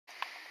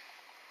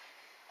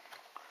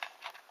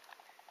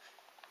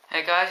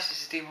Hey guys,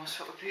 this is Demon's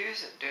Foot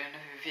Reviews. I'm doing a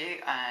review,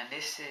 and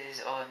this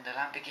is on the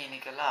Lamborghini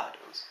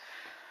Gallardos.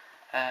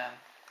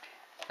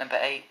 Number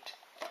 8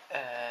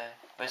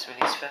 was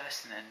released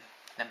first, and then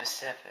number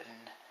 7,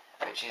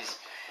 which is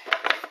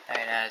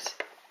known as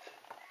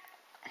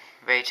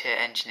Rated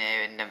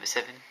Engineer, and number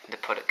 7, the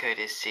product code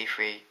is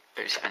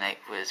C3078,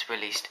 was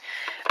released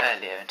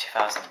earlier in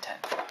 2010.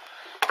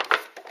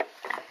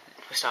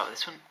 We'll start with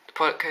this one. The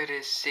product code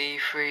is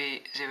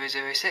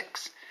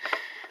C3006,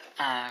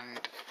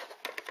 and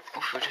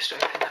we'll just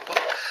open that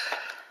box,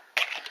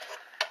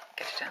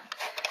 get it down.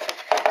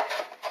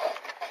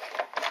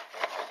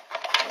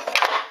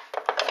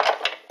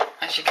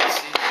 As you can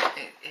see,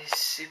 it is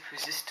super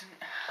resistant.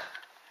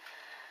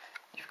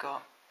 You've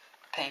got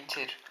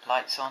painted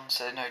lights on,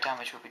 so no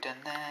damage will be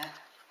done there,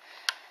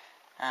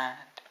 and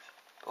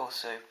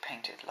also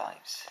painted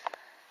lights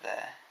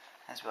there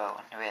as well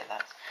on the rear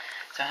lights.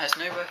 So it has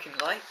no working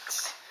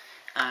lights,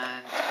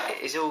 and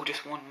it is all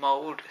just one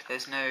mould.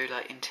 There's no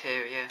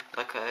interior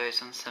like there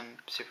is on some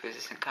super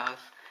resistant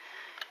cars.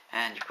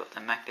 And you've got the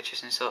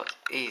magnetism sort,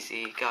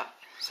 easy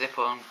slip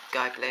on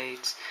guide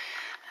blades,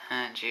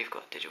 and you've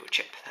got digital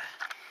chip there.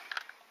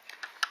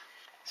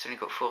 It's only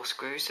got 4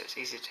 screws, so it's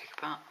easy to take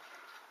apart,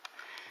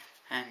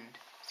 and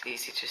it's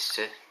easy just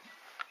to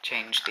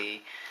change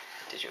the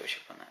digital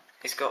chip on that.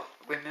 It's got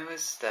rim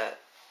mirrors that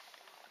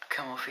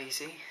come off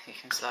easy. You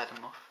can slide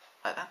them off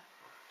like that.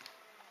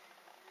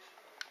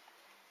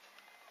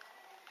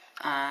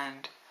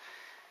 And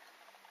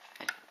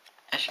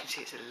as you can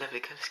see, it's a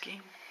lovely colour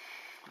scheme,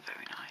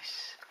 very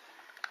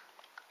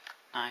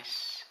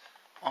nice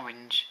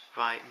orange,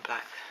 white and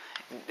black.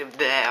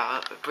 They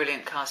are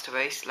brilliant cars to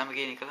race,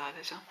 Lamborghini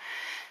Gallardos are.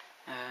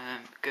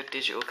 Good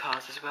digital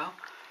cars as well,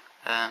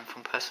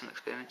 from personal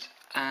experience.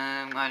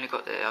 I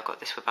got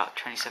this for about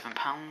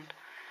 £27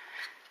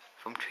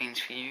 from Trains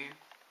For You,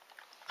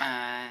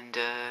 and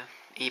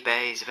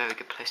eBay is a very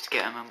good place to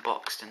get them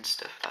unboxed and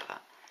stuff like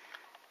that.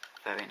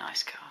 Very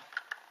nice car.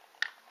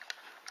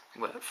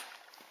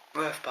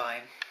 Worth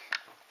buying.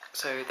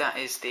 So that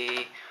is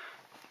the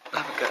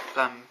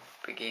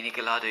Lamborghini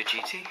Gallardo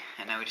GT,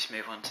 and now we just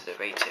move on to the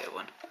rated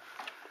one.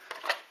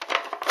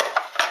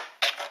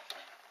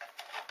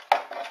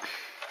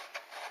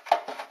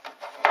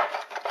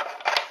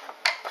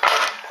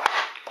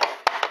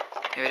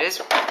 Here it is,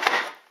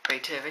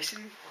 rated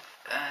racing,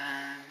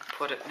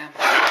 product number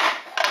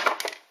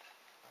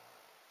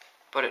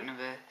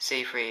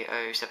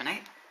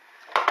C3078.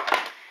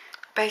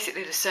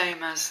 Basically the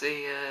same as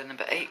the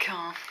number 8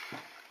 car,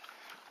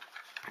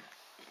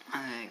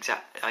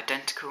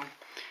 identical.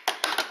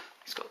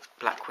 It's got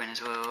black wing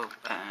as well,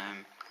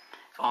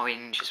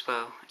 orange as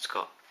well. It's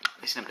got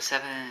this number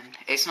 7.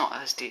 It's not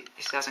as deep.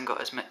 It hasn't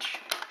got as much.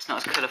 It's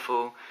not as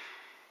colourful,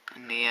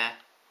 and the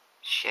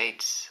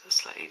shades are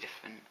slightly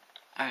different,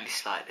 only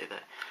slightly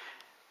though.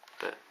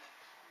 But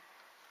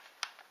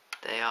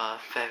they are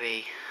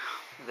very.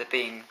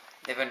 They've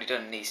only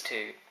done these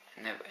two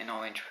in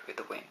orange with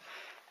the wing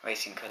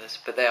racing colours,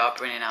 but they are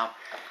bringing out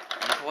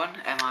another one,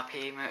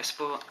 MRP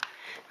Motorsport,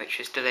 which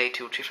was delayed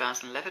till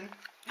 2011,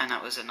 and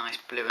that was a nice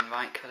blue and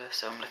white colour,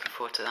 so I'm looking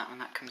forward to that when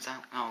that comes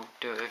out. I'll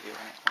do a review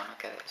on it when I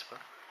get it as well.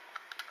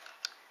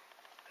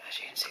 But as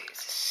you can see,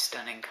 it's a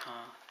stunning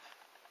car.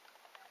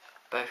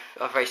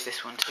 I've raced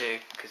this one too,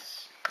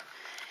 because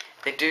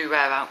they do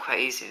wear out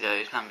quite easily,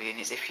 those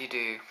Lamborghinis. If you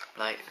do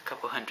a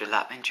couple 100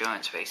 lap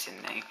endurance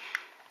racing, they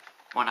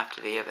one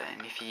after the other,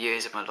 and if you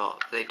use them a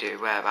lot, they do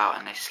wear out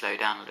and they slow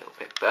down a little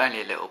bit, but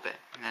only a little bit,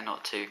 and they're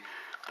not too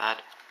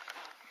bad.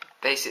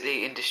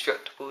 Basically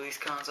indestructible these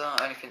cars are.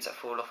 Only things that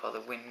fall off are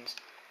the wings.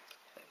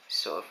 It's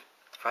sort of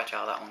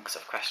fragile, that one, because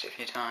I've crashed it a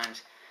few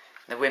times.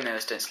 The wing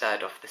mirrors don't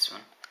slide off this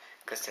one,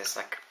 because there's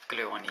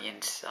glue on the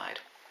inside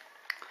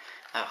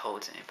that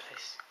holds it in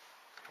place.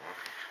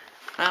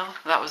 Well,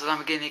 that was the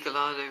Lamborghini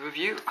Gallardo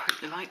review. I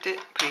hope you liked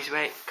it. Please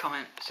rate,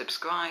 comment,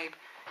 subscribe.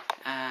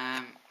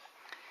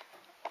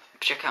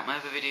 Check out my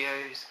other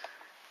videos.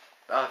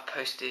 I've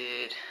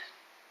posted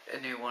a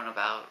new one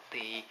about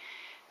the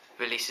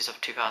releases of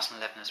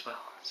 2011 as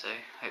well, so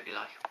hope you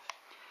like them.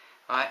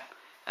 Alright,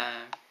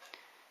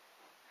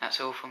 that's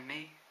all from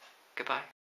me. Goodbye.